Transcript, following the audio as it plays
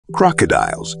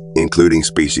Crocodiles, including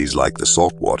species like the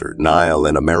saltwater, Nile,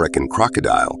 and American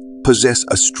crocodile, possess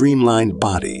a streamlined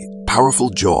body, powerful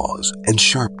jaws, and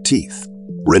sharp teeth.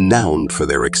 Renowned for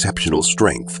their exceptional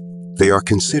strength, they are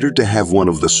considered to have one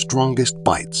of the strongest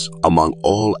bites among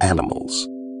all animals.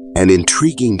 An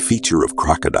intriguing feature of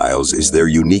crocodiles is their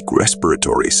unique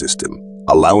respiratory system,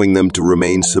 allowing them to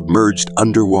remain submerged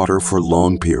underwater for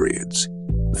long periods.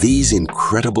 These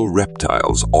incredible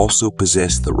reptiles also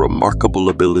possess the remarkable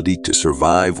ability to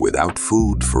survive without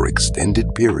food for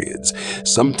extended periods,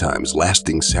 sometimes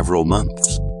lasting several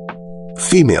months.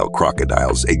 Female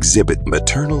crocodiles exhibit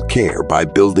maternal care by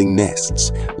building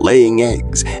nests, laying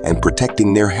eggs, and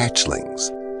protecting their hatchlings.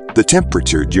 The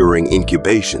temperature during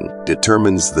incubation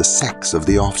determines the sex of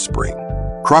the offspring.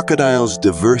 Crocodiles'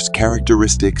 diverse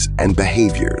characteristics and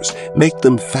behaviors make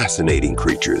them fascinating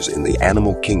creatures in the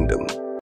animal kingdom.